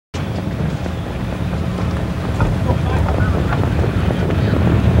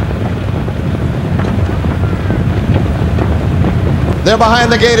They're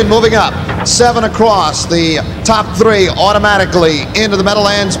behind the gate and moving up. 7 across. The top 3 automatically into the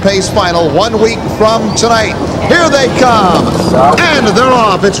Meadowlands Pace Final 1 week from tonight. Here they come. And they're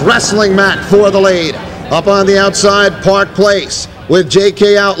off. It's Wrestling Matt for the lead. Up on the outside, Park Place with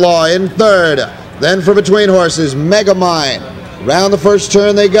JK Outlaw in third. Then for between horses, Megamind. Round the first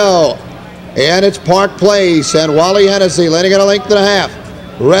turn they go. And it's Park Place and Wally Hennessey leading at a length and a half.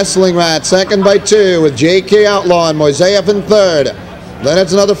 Wrestling Rat second by 2 with JK Outlaw and Moiseyev in third. Then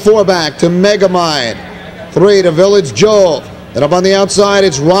it's another 4 back to Megamind. 3 to Village Jove. Then up on the outside,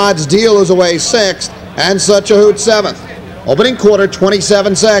 it's Rod's Deal who's away 6th and Such a Hoot 7th. Opening quarter,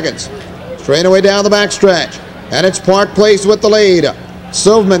 27 seconds. Straight away down the backstretch. And it's Park Place with the lead.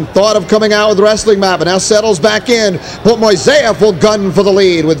 Silverman thought of coming out with Wrestling Map, but now settles back in. But Moiseyev will gun for the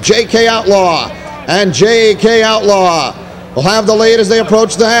lead with JK Outlaw. And JK Outlaw will have the lead as they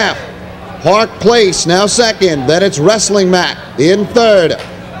approach the half. Park Place now second. Then it's Wrestling Mac in third.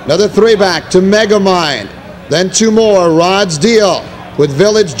 Another 3 back to Megamind. Then 2 more. Rod's Deal with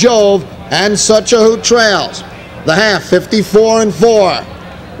Village Jove and Such a Hoot trails. The half 54-4.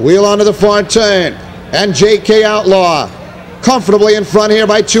 Wheel onto the far turn. And JK Outlaw comfortably in front here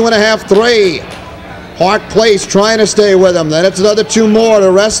by 2.5, 3. Park Place trying to stay with him. Then it's another 2 more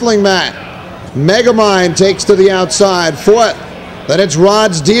to Wrestling Mac. Megamind takes to the outside, 4th. Then it's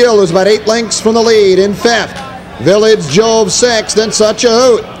Rod's Deal, who's about 8 lengths from the lead in 5th. Village Jove 6th, then Such a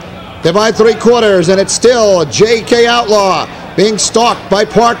Hoot. They're by 3/4, and it's still JK Outlaw being stalked by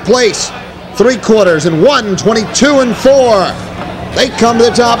Park Place. 3/4 and 1, 22-4. They come to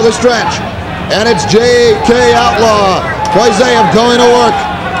the top of the stretch, and it's JK Outlaw. Moiseyev going to work.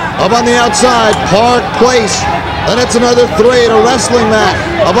 Up on the outside, Park Place. Then it's another 3 to Wrestling Mat.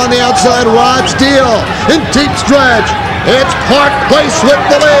 Up on the outside, Rod's Deal. In deep stretch, it's Park Place with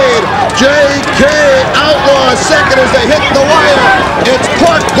the lead. JK Outlaw second as they hit the wire. It's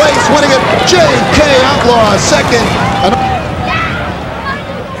Park Place winning it. JK Outlaw second.